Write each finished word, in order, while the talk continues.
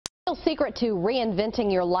Secret to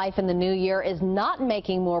reinventing your life in the new year is not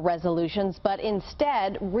making more resolutions, but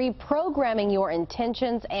instead reprogramming your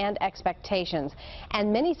intentions and expectations.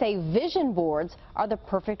 And many say vision boards are the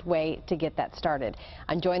perfect way to get that started.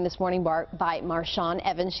 I'm joined this morning by Marshawn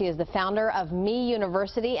Evans. She is the founder of Me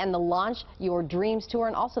University and the Launch Your Dreams Tour,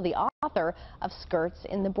 and also the author of Skirts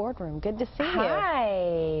in the Boardroom. Good to see you.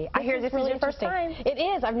 Hi. I hear this is your first time. It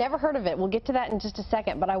is. I've never heard of it. We'll get to that in just a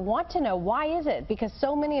second. But I want to know, why is it? Because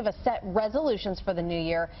so many of us set resolutions for the new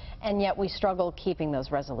year, and yet we struggle keeping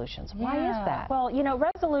those resolutions. Why is that? Well, you know,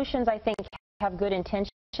 resolutions, I think, have good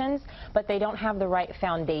intentions, but they don't have the right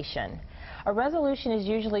foundation. A resolution is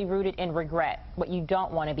usually rooted in regret, what you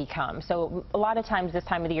don't want to become. So a lot of times this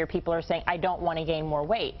time of the year, people are saying, I don't want to gain more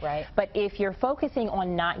weight. Right. But if you're focusing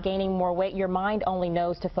on not gaining more weight, your mind only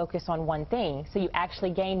knows to focus on one thing. So you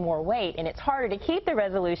actually gain more weight, and it's harder to keep the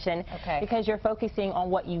resolution because you're focusing on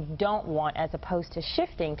what you don't want as opposed to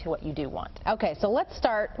shifting to what you do want. Okay, so let's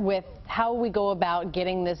start with how we go about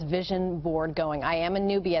getting this vision board going. I am a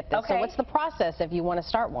newbie at this, so what's the process if you want to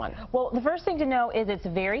start one? Well, the first thing to know is it's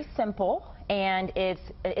very simple. And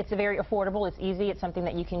it's very affordable, it's easy, it's something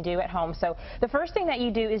that you can do at home. So the first thing that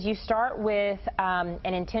you do is you start with an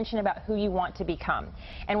intention about who you want to become.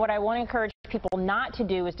 And what I want to encourage people not to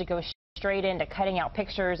do is to go straight into cutting out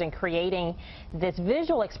pictures and creating this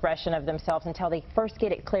visual expression of themselves until they first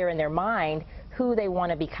get it clear in their mind who they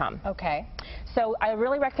want to become. Okay. So I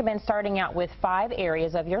really recommend starting out with 5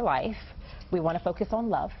 areas of your life. We want to focus on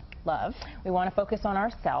love. Love. We want to focus on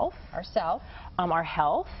ourself. Ourself. Our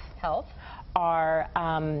health. Health. Our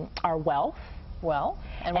wealth. Well,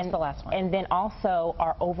 and what's the last one? And then also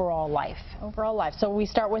our overall life. Overall life. So we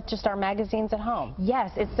start with just our magazines at home. Yes,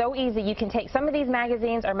 it's so easy. You can take some of these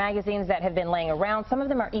magazines are magazines that have been laying around. Some of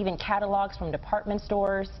them are even catalogs from department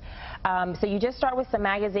stores. So you just start with some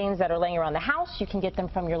magazines that are laying around the house. You can get them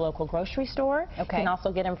from your local grocery store. Okay. You can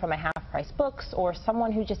also get them from a half-price books or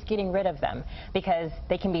someone who's just getting rid of them because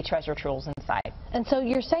they can be treasure trove inside. And so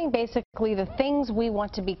you're saying basically the things we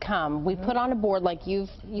want to become, we put on a board like you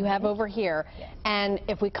have over here. And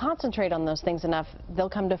if we concentrate on those things enough, they'll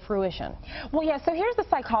come to fruition. Well, yeah, so here's the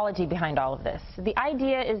psychology behind all of this. The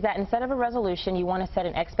idea is that instead of a resolution, you want to set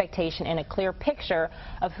an expectation and a clear picture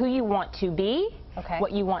of who you want to be,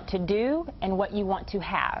 what you want to do, and what you want to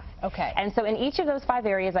have. Okay. And so in each of those 5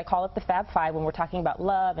 areas, I call it the Fab 5 when we're talking about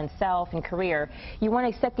love and self and career, you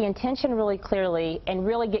want to set the intention really clearly and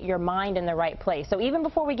really get your mind in the right place. So even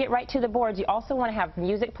before we get right to the boards, you also want to have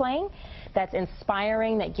music playing that's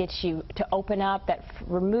inspiring, that gets you to open up, that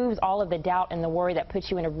removes all of the doubt and the worry, that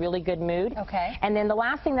puts you in a really good mood. Okay. And then the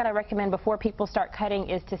last thing that I recommend before people start cutting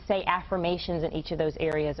is to say affirmations in each of those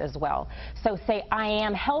areas as well. So say, I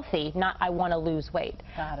am healthy, not I want to lose weight.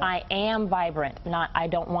 Got it. I am vibrant, not I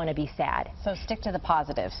don't want to be sad. So stick to the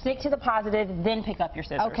positive. Stick to the positive, then pick up your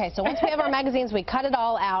scissors. Okay, so once we have our magazines, we cut it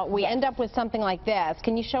all out, we end up with something like this.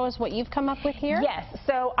 Can you show us what you've come up with here? Yes,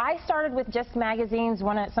 so I started with just magazines.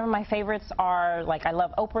 Some of my favorites are, like, I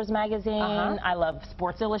love Oprah's magazine, I love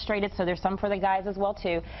Sports Illustrated, so there's some for the guys as well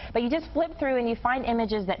too. But you just flip through and you find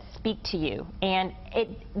images that speak to you. And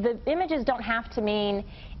the images don't have to mean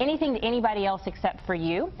anything to anybody else except for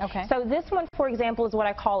you. Okay. So this one, for example, is what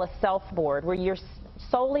I call a self board, where you're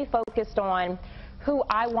solely focused on who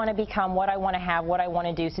I want to become, what I want to have, what I want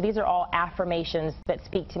to do. So these are all affirmations that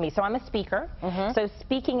speak to me. So I'm a speaker. So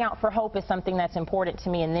speaking out for hope is something that's important to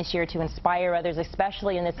me in this year, to inspire others,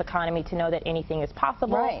 especially in this economy, to know that anything is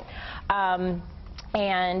possible. Right.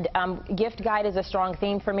 And gift guide is a strong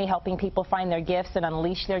theme for me, helping people find their gifts and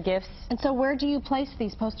unleash their gifts. And so where do you place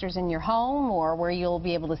these posters, in your home or where you'll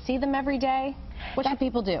be able to see them every day? What should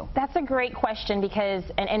people do? That's a great question, because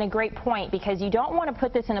and a great point, because you don't want to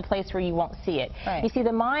put this in a place where you won't see it. Right. You see,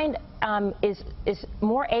 the mind is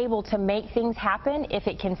more able to make things happen if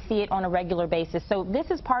it can see it on a regular basis. So this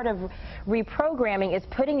is part of reprogramming, is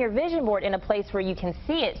putting your vision board in a place where you can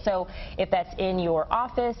see it. So if that's in your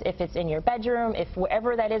office, if it's in your bedroom, if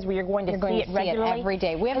wherever that is where you're going to see it regularly. Every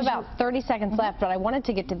day. We have about 30 seconds left, but I wanted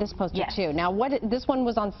to get to this poster too. Now, this one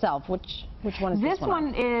was on self. Which one is this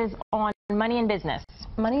one? This one is on money and business.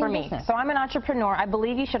 Money and business. So I'm an entrepreneur. I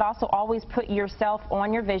believe you should also always put yourself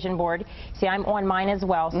on your vision board. See, I'm on mine as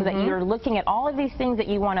well, so that you're looking at all of these things that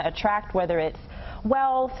you want to attract, whether it's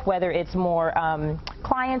wealth, whether it's more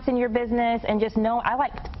clients in your business, and just know, I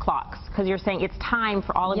like clocks, because you're saying it's time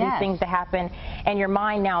for all of Yes. these things to happen, and your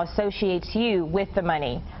mind now associates you with the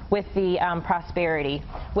money, with the prosperity,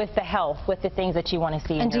 with the health, with the things that you want to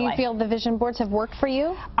see in And do your you life. feel the vision boards have worked for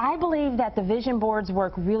you? I believe that the vision boards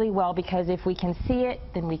work really well, because if we can see it,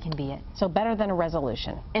 then we can be it. So better than a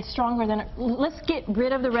resolution. It's stronger than, let's get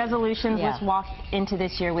rid of the resolutions. Yeah. Let's walk into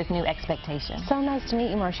this year with new expectations. So nice to meet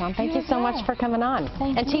you, Marshawn. Thank You you as so well. much for coming on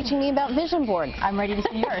Thank and you. teaching me about vision boards. I'm ready to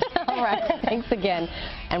see yours. All right, thanks again,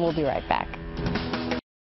 and we'll be right back.